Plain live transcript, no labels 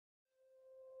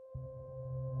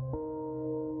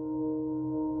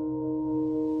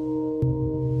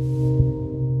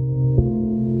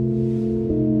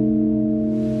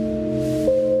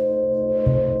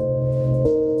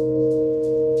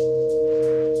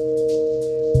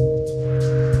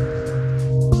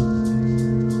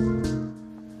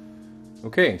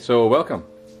Okay, so welcome.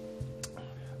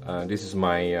 This is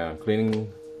my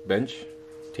cleaning bench,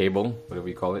 table, whatever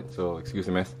you call it, so excuse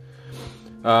the mess.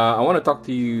 I want to talk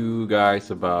to you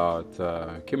guys about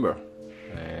Kimber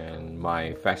and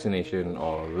my fascination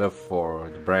or love for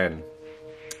the brand,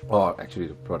 or actually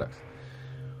the products.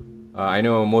 I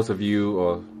know most of you,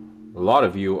 or a lot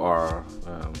of you, are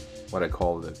what I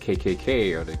call the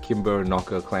KKK or the Kimber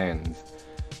Knockers Klans.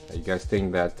 You guys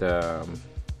think that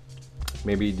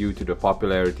maybe due to the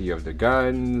popularity of the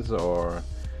guns or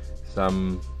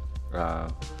some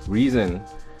reason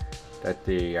that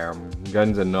the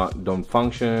guns don't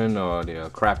function or they are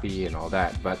crappy and all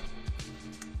that, but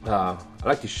I'd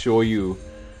like to show you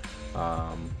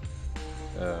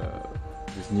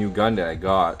this new gun that I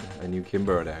got, a new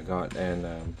Kimber that I got, and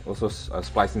also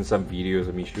splice in some videos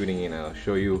of me shooting it, and I'll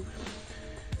show you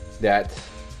that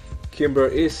Kimber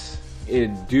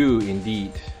do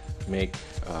indeed make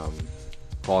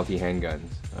quality handguns.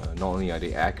 Not only are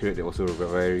they accurate, they're also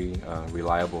very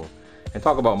reliable. And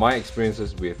talk about my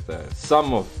experiences with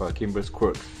some of Kimber's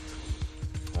quirks.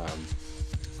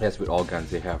 As with all guns,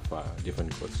 they have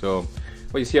different quirks. So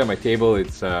what you see on my table,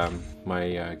 it's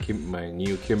my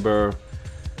new Kimber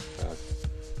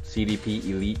CDP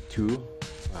Elite II,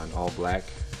 all black.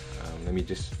 Let me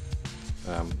just,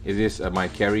 it is my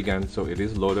carry gun, so it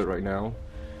is loaded right now.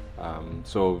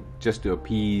 So just to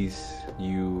appease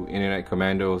you internet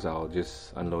commandos, I'll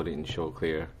just unload it and show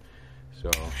clear. So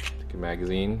take a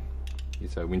magazine.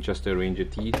 It's a Winchester Ranger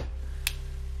teeth.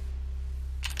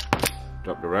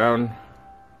 Drop it around,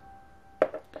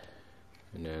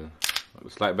 and then the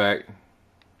slide back.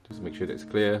 Just make sure that's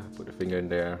clear. Put the finger in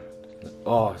there.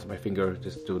 Oh, it's my finger.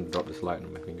 Just don't drop the slide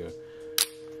on my finger.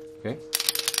 Okay.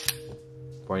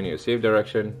 Pointing in a safe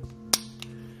direction.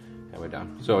 And we're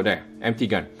down. So there, empty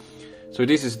gun. So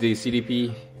this is the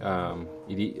CDP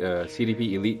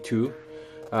CDP Elite II.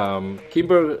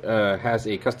 Kimber has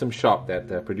a custom shop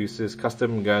that produces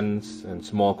custom guns in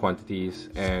small quantities,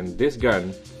 and this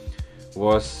gun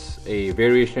was a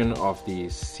variation of the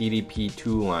CDP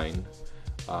II line,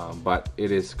 but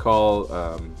it is called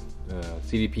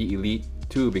CDP Elite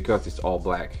II because it's all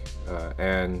black,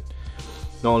 and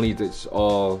not only it's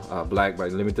all black by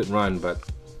limited run, but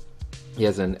it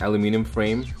has an aluminum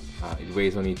frame. It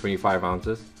weighs only 25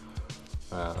 ounces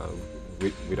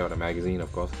without a magazine,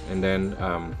 of course, and then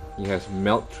it has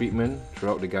melt treatment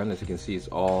throughout the gun. As you can see, it's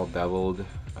all beveled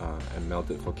and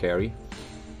melted for carry.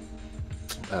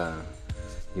 You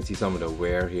can see some of the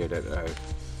wear here that I've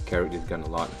carried this gun a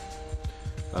lot.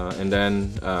 And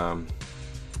then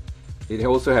it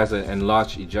also has an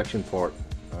enlarged ejection port.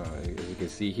 As you can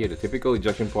see here, the typical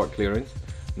ejection port clearance.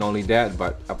 Not only that,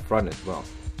 but up front as well.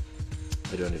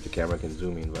 I don't know if the camera can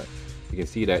zoom in, but you can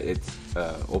see that it's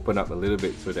opened up a little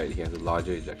bit so that it has a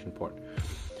larger ejection port.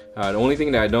 The only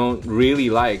thing that I don't really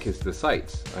like is the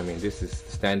sights. I mean, this is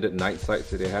standard night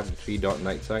sights that they have, the 3-dot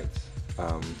night sights.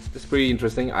 It's pretty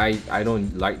interesting. I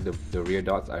don't like the rear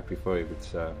dots. I prefer if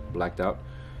it's blacked out,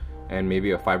 and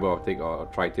maybe a fiber optic or a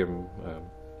tritium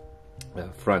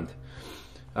front.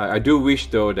 I do wish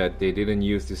though that they didn't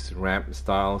use this ramp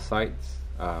style sights,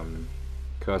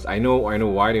 because I know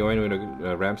why they went with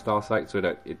a ramp style sight, so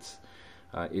that it's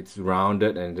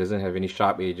rounded and doesn't have any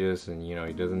sharp edges, and you know,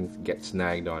 it doesn't get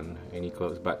snagged on any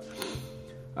clothes. But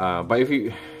if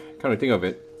you kind of think of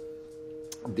it,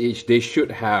 they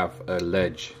should have a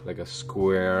ledge, like a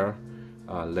square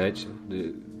ledge.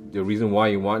 The reason why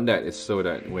you want that is so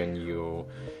that when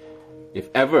if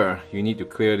ever you need to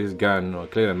clear this gun or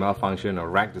clear a malfunction or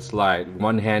rack the slide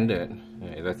one-handed,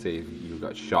 let's say if you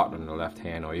got shot on the left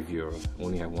hand, or if you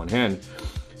only have one hand,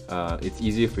 it's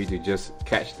easier for you to just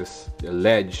catch the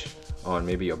ledge on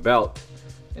maybe your belt,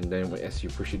 and then as you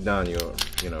push it down, you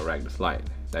know, rack the slide,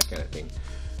 that kind of thing.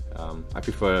 I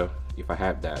prefer if I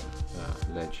have that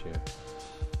ledge here.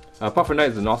 Apart from that,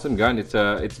 it's an awesome gun. It's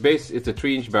a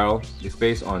 3-inch barrel. It's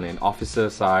based on an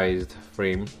officer-sized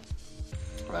frame.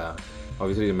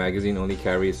 Obviously, the magazine only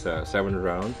carries 7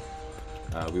 rounds.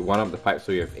 We one up the pipe,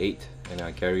 so you have 8, and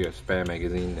I carry a spare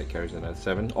magazine that carries another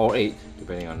 7 or 8,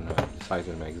 depending on the size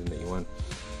of the magazine that you want.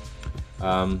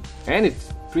 And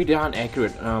it's pretty darn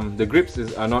accurate. The grips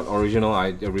are not original. I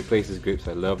replaced these grips.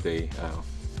 I love the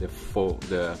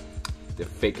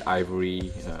fake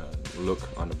ivory look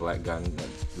on the black gun. That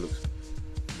looks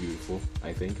beautiful,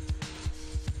 I think.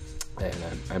 And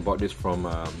I bought this from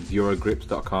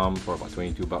duragrips.com for about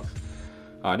 22 bucks.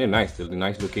 They're nice. They're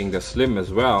nice looking. They're slim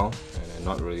as well, and they're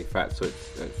not really fat, so it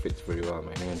fits very well in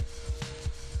my hand.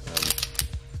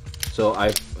 So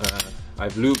I've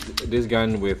lubed this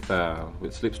gun with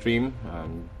Slipstream,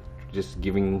 just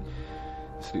giving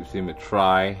Sleep Sim a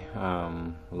try. A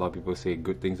lot of people say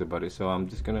good things about it, so I'm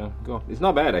just gonna go. It's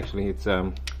not bad actually. It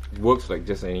works like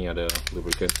just any other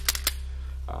lubricant.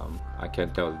 I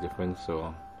can't tell the difference,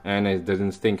 so, and it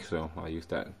doesn't stink, so I'll use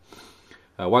that.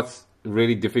 What's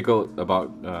really difficult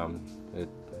about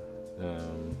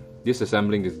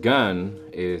disassembling this gun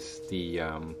is the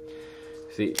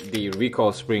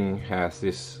recoil spring has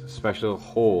this special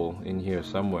hole in here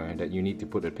somewhere that you need to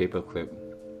put a paper clip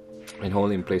and hold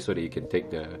it in place so that you can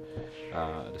take the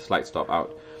slide stop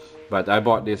out. But I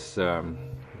bought this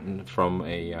from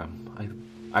a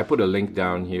I put a link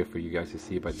down here for you guys to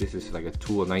see, but this is like a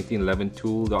tool,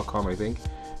 1911tool.com I think,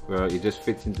 where it just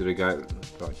fits into the gun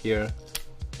right here,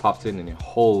 pops in, and it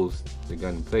holds the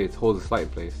gun in place, holds the slide in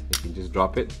place. You can just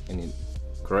drop it and it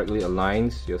correctly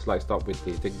aligns your slide stop with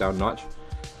the takedown notch,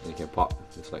 and you can pop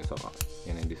the slide stop out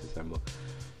and then disassemble.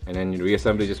 And then you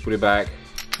reassemble it, just put it back,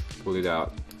 pull it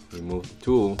out, remove the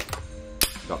tool,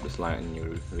 drop the slide, and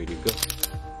you're ready to go.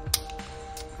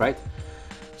 Right?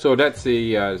 So that's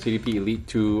the CDP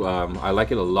Elite II. I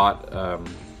like it a lot.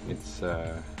 It's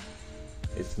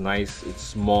nice, it's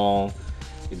small,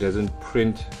 it doesn't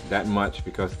print that much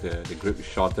because the grip is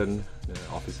shortened, the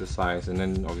officer size, and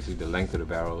then obviously the length of the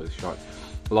barrel is short.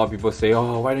 A lot of people say,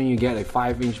 oh, why don't you get a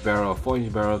 5-inch barrel,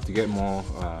 4-inch barrel to get more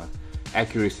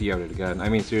accuracy out of the gun? I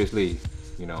mean, seriously,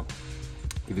 you know,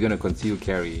 if you're gonna conceal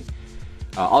carry,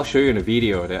 I'll show you in a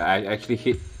video that I actually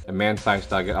hit a man-sized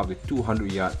target up to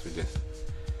 200 yards with this.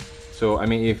 So I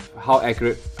mean,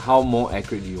 how more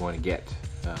accurate do you want to get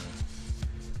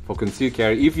for concealed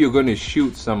carry? If you're going to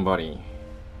shoot somebody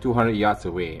 200 yards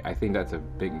away, I think that's a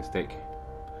big mistake,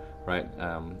 right?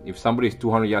 If somebody is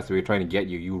 200 yards away trying to get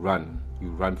you, you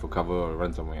run for cover or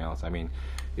run somewhere else. I mean,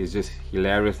 it's just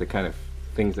hilarious the kind of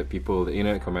things that people, the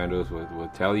internet commandos,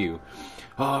 will tell you.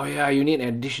 Oh yeah, you need an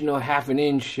additional half an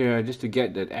inch just to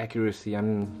get that accuracy. I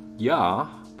mean, yeah,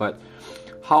 but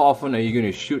how often are you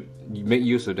going to make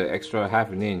use of the extra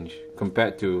half an inch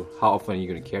compared to how often are you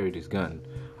going to carry this gun?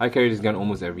 I carry this gun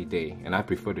almost every day, and I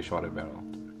prefer the shorter barrel.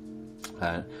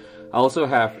 I also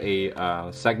have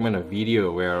a segment of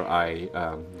video where I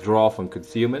draw from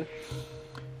concealment,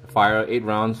 fire 8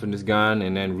 rounds from this gun,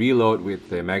 and then reload with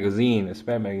the magazine, a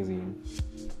spare magazine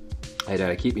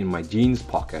that I keep in my jeans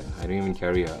pocket. I don't even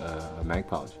carry a mag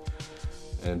pouch.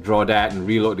 And draw that and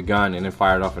reload the gun, and then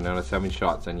fire it off another 7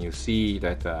 shots, and you see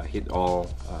that hit all.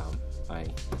 I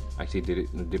actually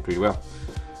did pretty well.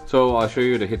 So I'll show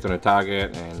you the hits on the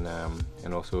target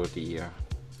and also the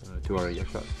 200 yard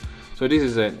shots. So this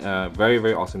is a very,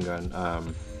 very awesome gun.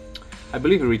 I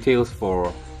believe it retails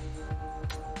for,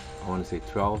 I want to say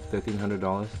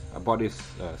 $1,200–$1,300. I bought this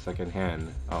second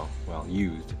hand. Oh well,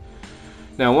 used.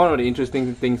 Now, one of the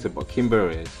interesting things about Kimber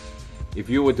is, if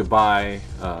you were to buy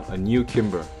a new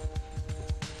Kimber,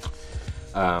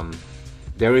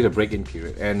 there is a break-in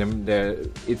period, and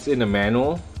it's in the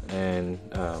manual, and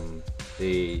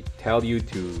they tell you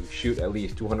to shoot at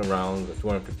least 200 rounds or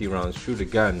 250 rounds through the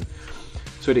gun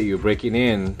so that you break it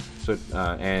in. So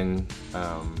and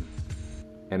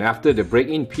after the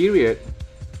break-in period,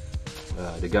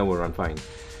 the gun will run fine.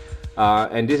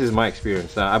 And this is my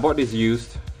experience. I bought this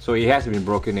used, so it has been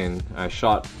broken in. I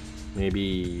shot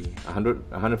maybe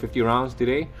 150 rounds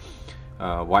today,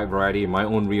 wide variety, my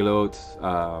own reloads,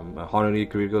 Hornady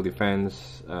Critical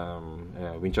Defense,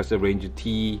 Winchester Ranger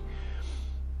T,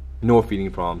 no feeding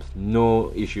problems,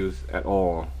 no issues at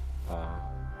all.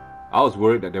 I was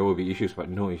worried that there will be issues, but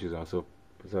no issues also,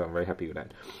 so I'm very happy with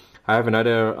that. I have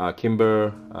another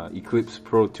Kimber Eclipse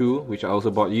Pro 2, which I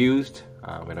also bought used.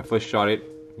 When I first shot it,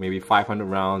 maybe 500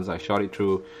 rounds, I shot it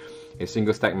through a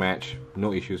single stack match,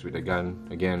 no issues with the gun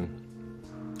again,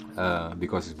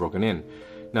 because it's broken in.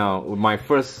 Now, my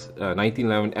first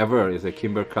 1911 ever is a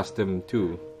Kimber Custom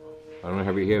 2. I don't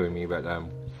have it here with me, but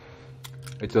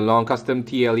it's a long custom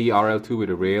TLE RL2 with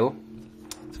a rail.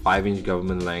 It's 5-inch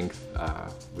government length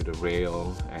with a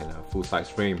rail and a full-size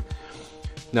frame.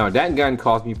 Now, that gun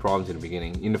caused me problems in the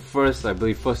beginning. In the first, I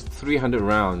believe, first 300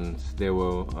 rounds, there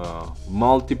were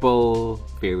multiple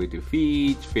failure to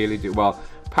feed, well,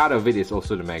 part of it is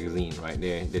also the magazine, right?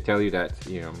 They tell you that,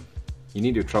 you know, you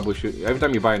need to troubleshoot. Every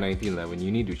time you buy a 1911,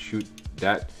 you need to shoot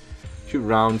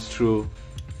rounds through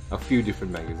a few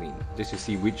different magazines just to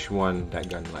see which one that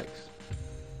gun likes,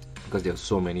 because there are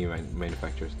so many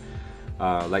manufacturers.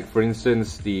 Like for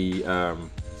instance,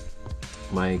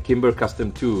 my Kimber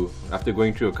Custom 2, after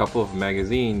going through a couple of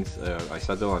magazines, I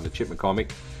settled on the Chip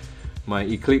McCormick. My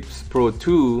Eclipse Pro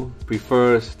 2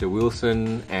 prefers the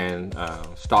Wilson and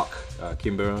stock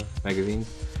Kimber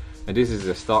magazines, and this is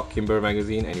a stock Kimber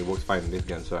magazine, and it works fine in this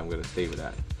gun, so I'm going to stay with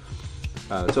that.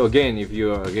 So again, if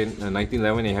you're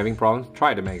 1911 and you're having problems,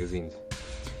 try the magazines.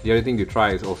 The other thing to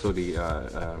try is also the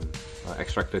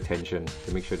extractor tension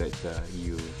to make sure that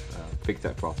you fix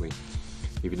that properly.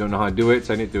 If you don't know how to do it,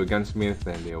 send it to a gunsmith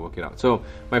and they'll work it out. So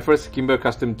my first Kimber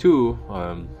Custom 2,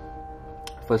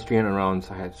 first 300 rounds,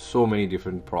 I had so many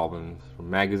different problems, from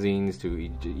magazines to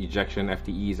ejection,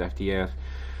 FTEs, FTF.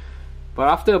 But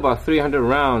after about 300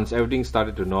 rounds, everything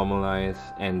started to normalize,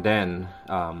 and then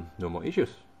no more issues.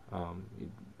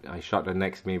 I shot the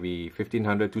next maybe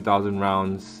 1500, 2000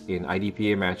 rounds in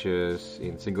IDPA matches,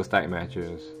 in single stack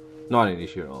matches. Not an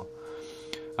issue at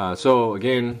all. So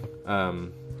again,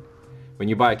 when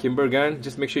you buy a Kimber gun,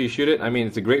 just make sure you shoot it. I mean,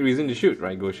 it's a great reason to shoot,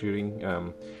 right? Go shooting.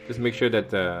 Just make sure that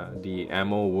the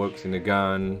ammo works in the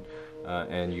gun,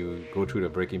 and you go through the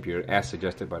break-in period as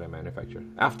suggested by the manufacturer.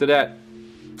 After that,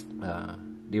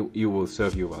 you will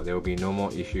serve you well. There will be no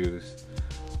more issues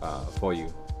for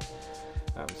you.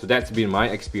 So that's been my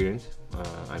experience.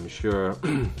 I'm sure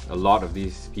a lot of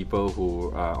these people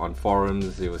who are on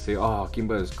forums, they will say, oh,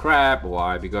 Kimber is crap.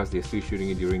 Why? Because they're still shooting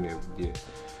it during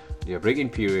their break-in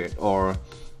period, or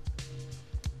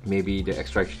maybe the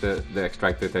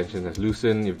extractor tension has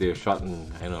loosened if they're shot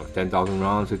in, I don't know, 10,000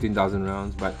 rounds, 15,000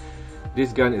 rounds. But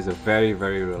this gun is a very,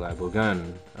 very reliable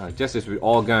gun. Just as with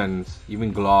all guns,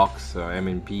 even Glocks or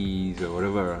M&Ps or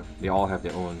whatever, they all have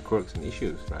their own quirks and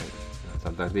issues, right?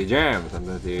 Sometimes they jam,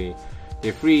 sometimes they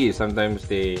freeze, sometimes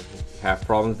they have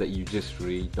problems that you just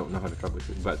really don't know how to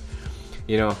troubleshoot. But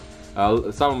you know,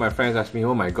 some of my friends ask me,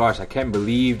 oh my gosh, I can't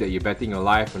believe that you're betting your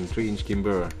life on 3-inch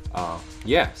Kimber.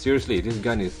 Yeah, seriously, this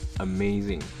gun is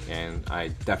amazing, and I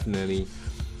definitely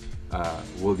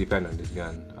will depend on this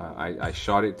gun. I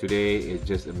shot it today. It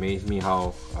just amazed me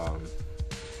how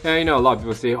and you know, a lot of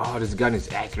people say, oh, this gun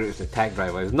is accurate, it's a tag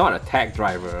driver. It's not a tag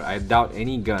driver. I doubt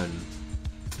any gun,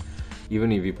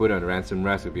 even if you put on ransom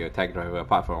rest, will be a tag driver,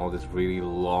 apart from all this really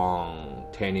long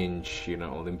 10-inch, you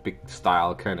know, Olympic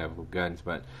style kind of guns.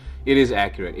 But it is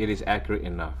accurate. It is accurate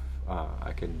enough.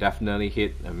 I can definitely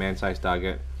hit a man-sized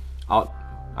target out.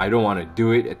 I don't want to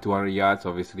do it at 200 yards,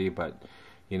 obviously, but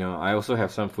you know, I also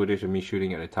have some footage of me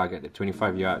shooting at a target at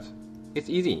 25 yards. It's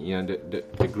easy. You know,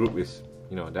 the group is,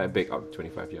 you know, that big, out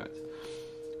 25 yards.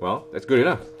 Well, that's good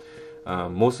enough.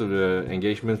 Most of the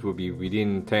engagements will be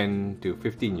within 10 to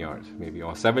 15 yards, maybe,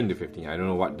 or 7 to 15. I don't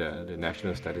know what the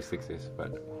national statistics is,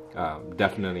 but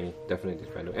definitely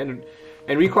defender.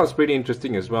 And recoil is pretty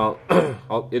interesting as well.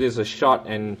 It is a shot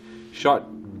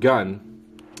gun,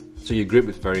 so your grip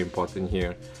is very important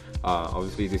here.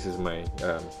 Obviously, this is my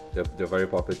the very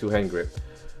popular two-hand grip.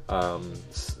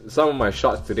 Some of my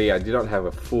shots today, I did not have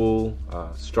a full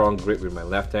strong grip with my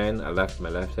left hand. I left my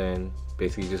left hand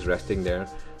basically just resting there,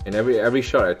 and every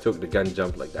shot I took, the gun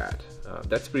jumped like that.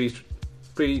 That's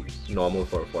pretty normal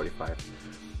for a 45.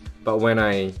 But when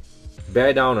I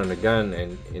bear down on the gun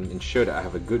and ensure that I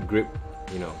have a good grip,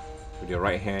 you know, with your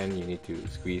right hand you need to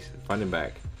squeeze front and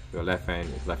back. Your left hand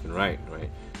is left and right, right?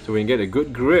 So when you get a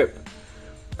good grip,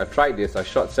 I tried this. I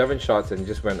shot 7 shots and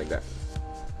just went like that.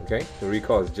 Okay, the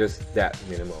recoil is just that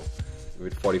minimal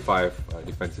with 45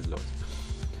 defensive loads.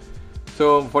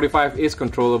 So 45 is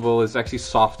controllable. It's actually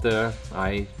softer.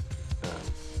 I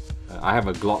have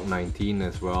a Glock 19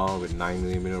 as well with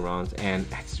 9mm rounds, and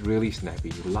it's really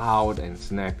snappy, loud and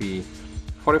snappy.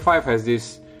 45 has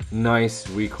this nice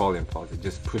recoil impulse. It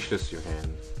just pushes your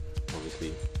hand,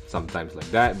 obviously sometimes like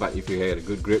that, but if you had a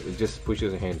good grip, it just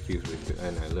pushes your hand, feels really good,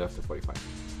 and I love the 45.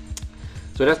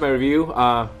 So that's my review.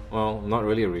 Well, not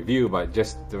really a review, but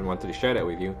just wanted to share that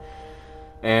with you.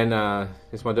 And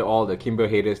just wanted all the Kimber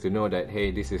haters to know that,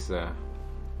 hey, this is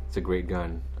it's a great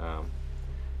gun.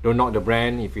 Don't knock the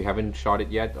brand if you haven't shot it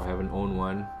yet or haven't owned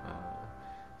one.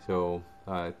 So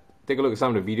take a look at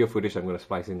some of the video footage I'm going to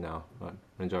splice in now.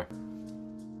 Enjoy.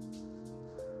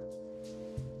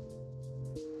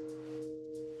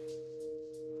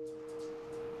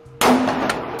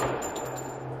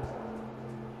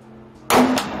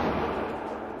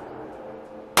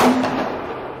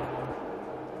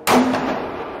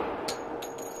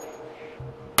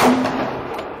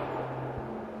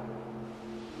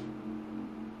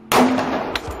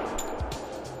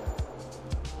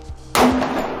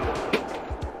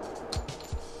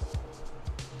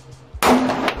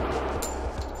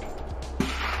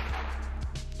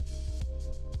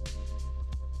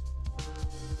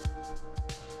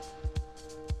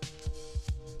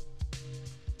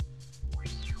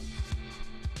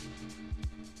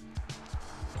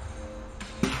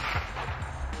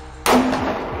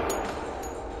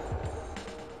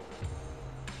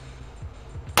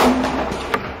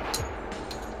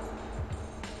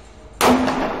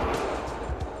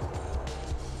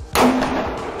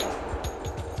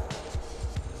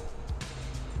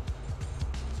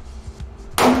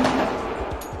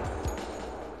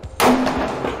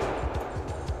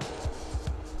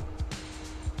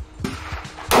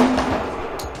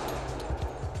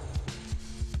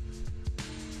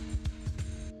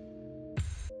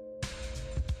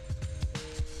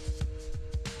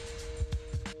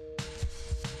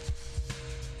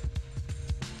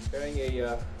 Wearing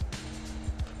a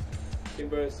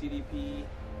Kimber CDP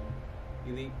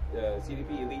Elite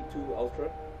II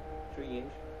Ultra,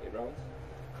 3-inch, 8 rounds.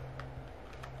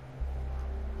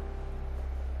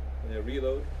 And a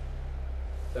reload,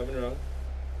 7 rounds,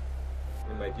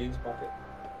 in my jeans pocket.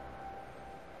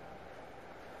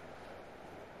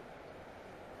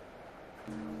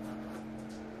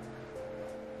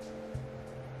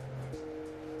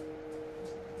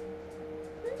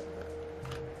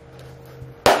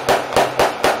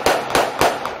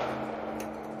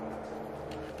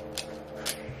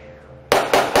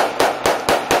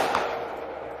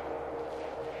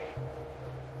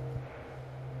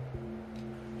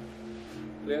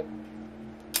 Clear?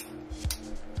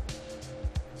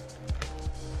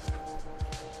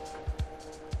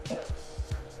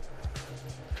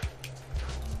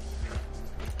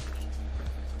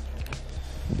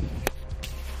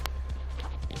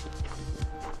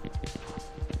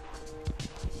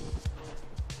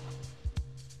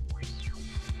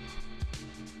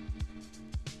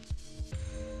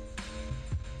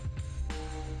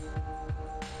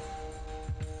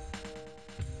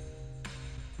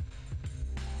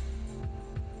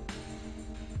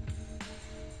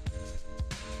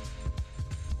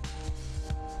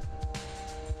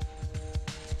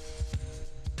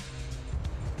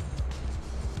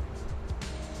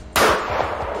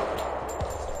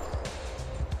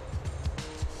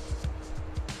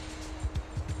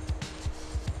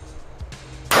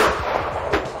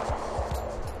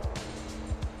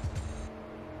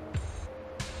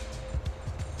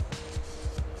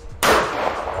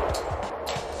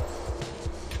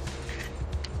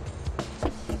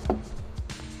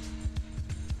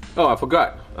 Oh, I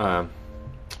forgot.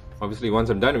 Obviously, once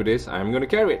I'm done with this, I'm going to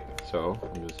carry it. So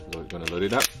I'm just going to load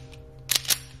it up.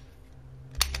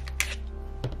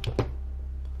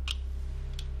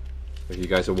 If you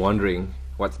guys are wondering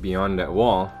what's beyond that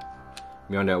wall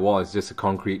is just a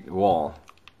concrete wall.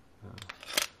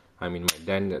 I'm in my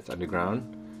den that's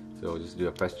underground. So just do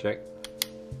a press check.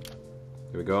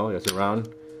 Here we go. There's a round.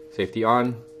 Safety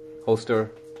on.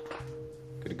 Holster.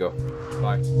 Good to go.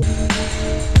 Bye.